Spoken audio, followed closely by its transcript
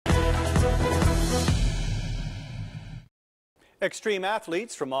Extreme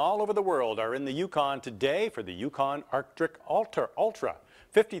athletes from all over the world are in the Yukon today for the Yukon Arctic Ultra.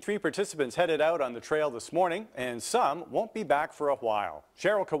 53 participants headed out on the trail this morning, and some won't be back for a while.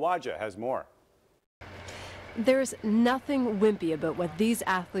 Cheryl Kawaja has more. There's nothing wimpy about what these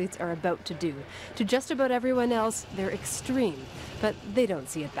athletes are about to do. To just about everyone else, they're extreme, but they don't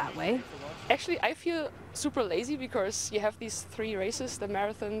see it that way. Actually, I feel super lazy because you have these three races, the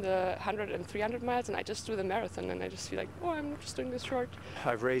marathon, the 100 and 300 miles, and I just do the marathon and I just feel like, oh, I'm just doing this short.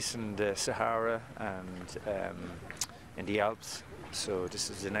 I've raced in the Sahara and in the Alps, so this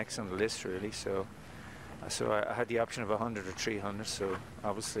is the next on the list really. So I had the option of 100 or 300, so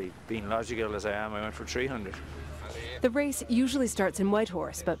obviously being logical as I am, I went for 300. The race usually starts in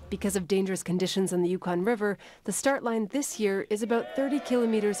Whitehorse, but because of dangerous conditions on the Yukon River, the start line this year is about 30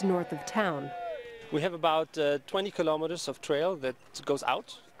 kilometers north of town. We have about 20 kilometers of trail that goes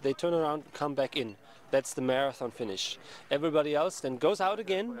out. They turn around, come back in. That's the marathon finish. Everybody else then goes out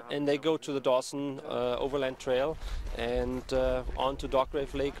again and they go to the Dawson Overland Trail and on to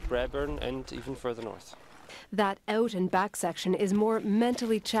Doggrave Lake, Brabourne and even further north. That out and back section is more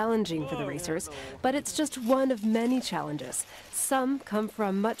mentally challenging for the racers, but it's just one of many challenges. Some come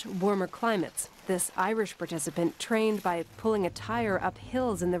from much warmer climates. This Irish participant trained by pulling a tire up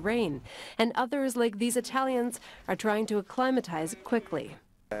hills in the rain, and others like these Italians are trying to acclimatize quickly.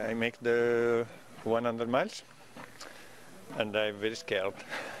 I make the 100 miles and I'm very scared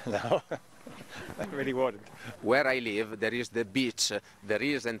now. I really want it. Where I live, there is the beach, there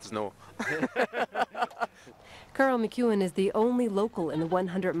isn't snow. Carl McEwen is the only local in the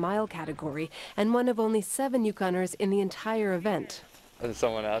 100-mile category and one of only 7 Yukoners in the entire event. And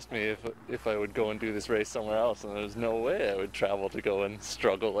someone asked me if I would go and do this race somewhere else, and there's no way I would travel to go and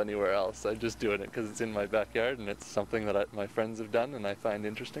struggle anywhere else. I'm just doing it because it's in my backyard and it's something that my friends have done and I find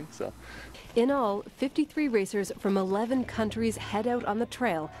interesting. So, in all, 53 racers from 11 countries head out on the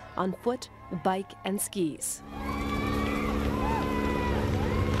trail on foot, bike and skis.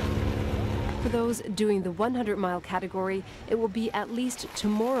 For those doing the 100-mile category, it will be at least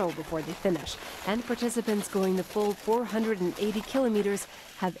tomorrow before they finish, and participants going the full 480 kilometers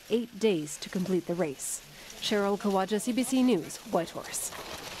have 8 days to complete the race. Cheryl Kawaja, CBC News, Whitehorse.